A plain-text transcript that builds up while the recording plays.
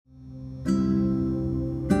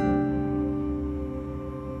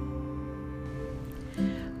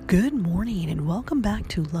Good morning and welcome back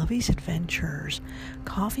to Lovey's Adventures.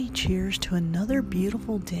 Coffee cheers to another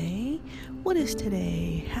beautiful day. What is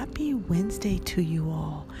today? Happy Wednesday to you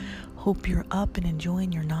all. Hope you're up and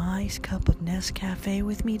enjoying your nice cup of Nescafe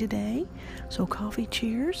with me today. So coffee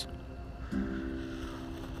cheers.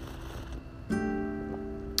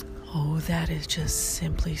 Oh, that is just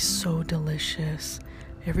simply so delicious.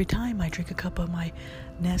 Every time I drink a cup of my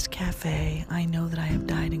Nescafe, I know that I have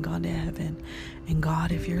died and gone to heaven. And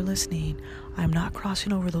God, if you're listening, I'm not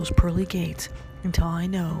crossing over those pearly gates until I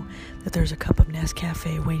know that there's a cup of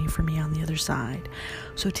Nescafe waiting for me on the other side.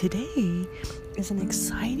 So today is an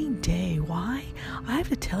exciting day. Why? I have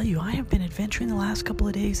to tell you, I have been adventuring the last couple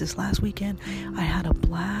of days. This last weekend, I had a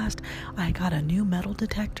blast. I got a new metal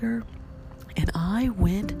detector. And I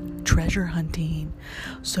went treasure hunting.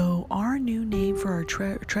 So our new name for our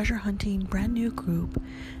treasure hunting brand new group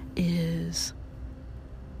is...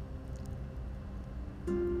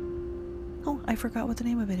 Oh, I forgot what the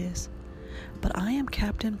name of it is. But I am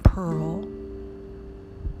Captain Pearl.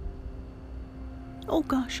 Oh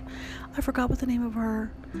gosh, I forgot what the name of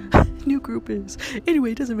our new group is.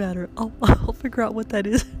 Anyway, it doesn't matter. I'll figure out what that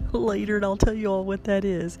is later and I'll tell you all what that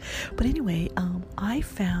is. But anyway, I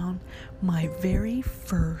found my very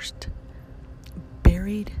first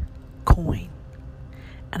buried coin.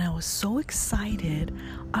 And I was so excited.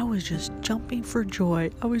 I was just jumping for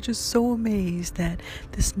joy. I was just so amazed that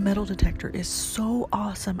this metal detector is so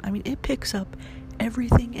awesome. I mean, it picks up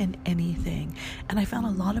everything and anything. And I found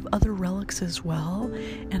a lot of other relics as well.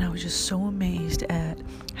 And I was just so amazed at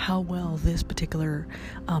how well this particular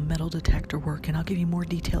metal detector worked. And I'll give you more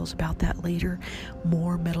details about that later.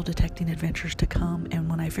 More metal detecting adventures to come. And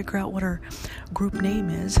when I figure out what our group name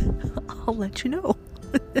is, I'll let you know.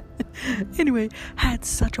 Anyway, had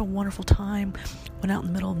such a wonderful time. Went out in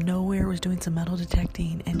the middle of nowhere, was doing some metal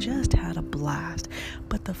detecting, and just had a blast.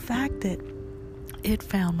 But the fact that it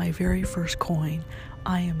found my very first coin,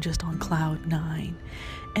 I am just on cloud 9.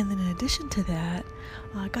 And then in addition to that,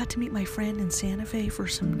 I got to meet my friend in Santa Fe for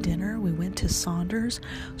some dinner. We went to Saunders.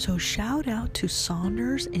 So shout out to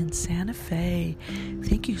Saunders in Santa Fe.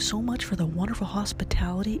 Thank you so much for the wonderful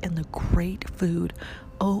hospitality and the great food.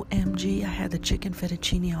 OMG, I had the chicken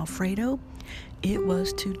fettuccine Alfredo. It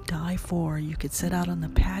was to die for. You could sit out on the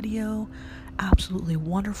patio. Absolutely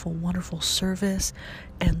wonderful, wonderful service.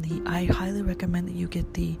 And I highly recommend that you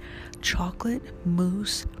get the chocolate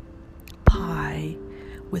mousse pie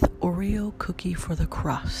with Oreo cookie for the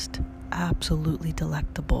crust. Absolutely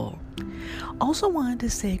delectable. Also wanted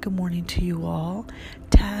to say good morning to you all.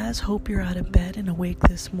 Taz, hope you're out of bed and awake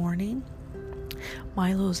this morning.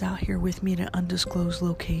 Milo's out here with me at an undisclosed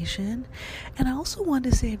location. And I also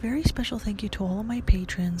wanted to say a very special thank you to all of my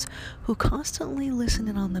patrons who constantly listen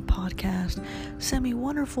in on the podcast, send me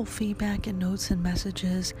wonderful feedback and notes and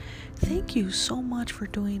messages. Thank you so much for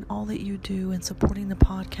doing all that you do and supporting the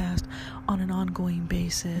podcast on an ongoing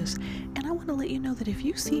basis. And I want to let you know that if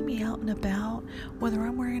you see me out and about, whether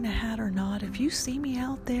I'm wearing a hat or not, if you see me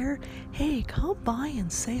out there, hey, come by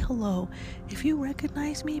and say hello. If you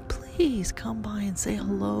recognize me, please come by and say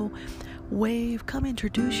hello, wave, come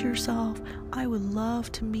introduce yourself. I would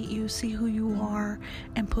love to meet you, see who you are,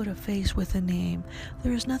 and put a face with a name.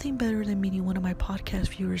 There is nothing better than meeting one of my podcast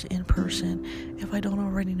viewers in person if I don't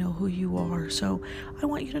already know who you are. So I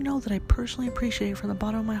want you to know that I personally appreciate from the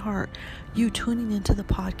bottom of my heart you tuning into the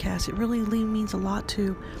podcast. It really means a lot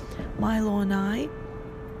to Milo and I.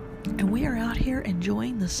 And we are out here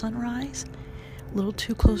enjoying the sunrise. A little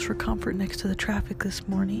too close for comfort next to the traffic this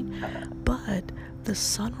morning, but the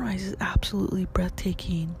sunrise is absolutely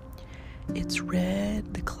breathtaking. It's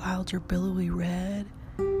red, the clouds are billowy red.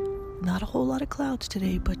 Not a whole lot of clouds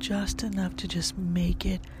today, but just enough to just make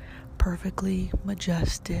it perfectly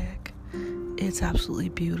majestic. It's absolutely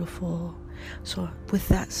beautiful. So with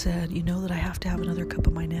that said, you know that I have to have another cup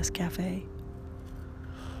of my Nescafe.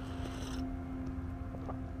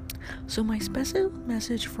 So my special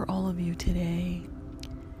message for all of you today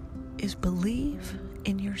is believe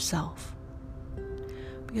in yourself.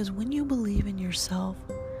 Because when you believe in yourself,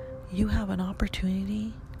 you have an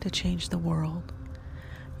opportunity to change the world.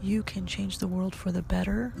 You can change the world for the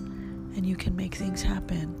better, and you can make things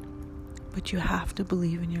happen. But you have to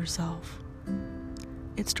believe in yourself.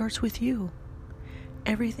 It starts with you.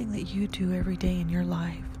 Everything that you do every day in your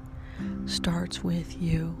life starts with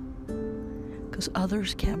you. Because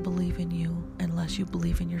others can't believe in you unless you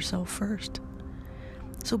believe in yourself first.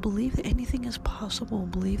 So believe that anything is possible.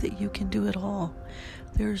 Believe that you can do it all.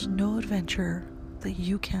 There's no adventure that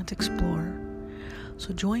you can't explore.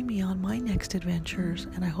 So join me on my next adventures,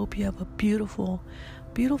 and I hope you have a beautiful,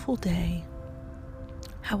 beautiful day.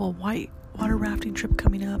 Have a water rafting trip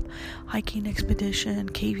coming up, hiking expedition,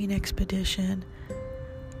 caving expedition,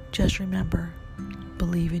 just remember,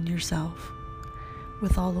 believe in yourself.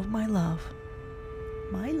 With all of my love,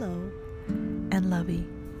 Milo and Lovey.